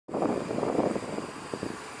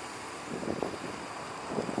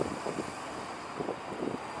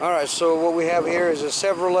Alright, so what we have here is a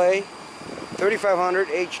Chevrolet 3500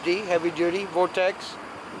 HD heavy duty Vortex,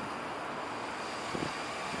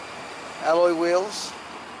 alloy wheels,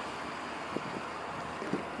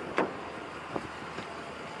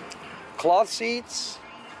 cloth seats,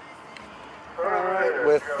 alright,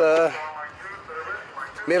 with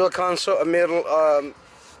middle console, middle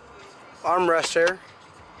armrest there,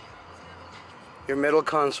 your middle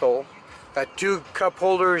console. Got two cup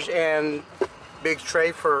holders and big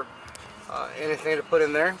tray for anything to put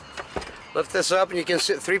in there. Lift this up and you can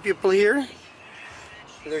sit 3 people here.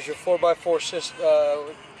 There's your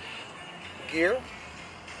 4x4 gear.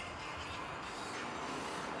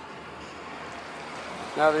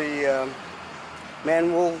 Now the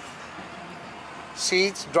manual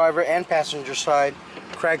seats, driver and passenger side,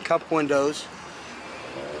 cracked cup windows.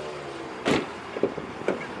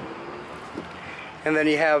 And then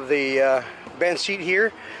you have the bench seat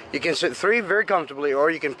here. You can sit 3 very comfortably,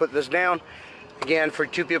 or you can put this down again for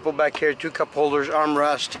 2 people back here, 2 cup holders,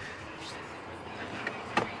 armrest.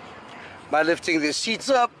 By lifting the seats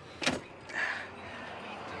up,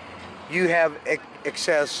 you have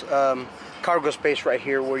excess cargo space right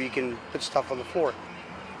here where you can put stuff on the floor.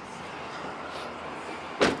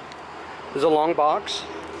 There's a long box.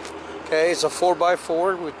 Okay, it's a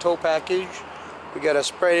 4x4 with tow package. We got a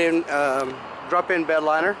spray-in, drop-in bed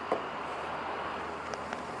liner.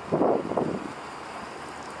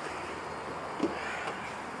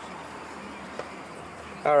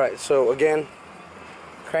 Alright, so again,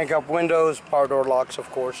 crank up windows, power door locks of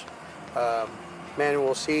course,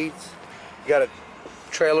 manual seats. You got a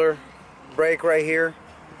trailer brake right here.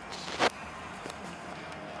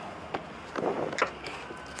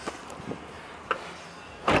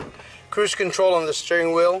 Cruise control on the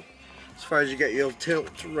steering wheel. As far as you get your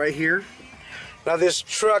tilt right here. Now this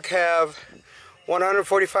truck have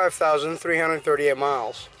 145,338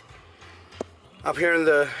 miles. Up here in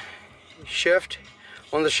the shift,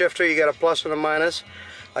 on the shifter you got a plus and a minus.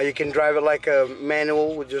 You can drive it like a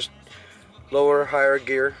manual with just lower, higher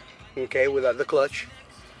gear, okay, without the clutch.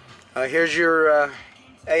 Here's your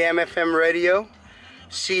AM FM radio,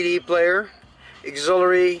 CD player,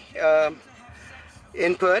 auxiliary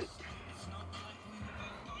input.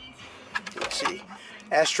 Let's see,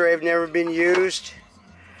 ashtray have never been used.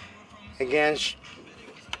 Again,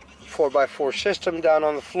 4x4 system down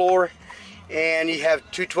on the floor, and you have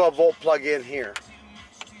 212-volt plug-in here.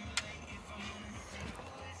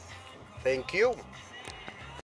 Thank you.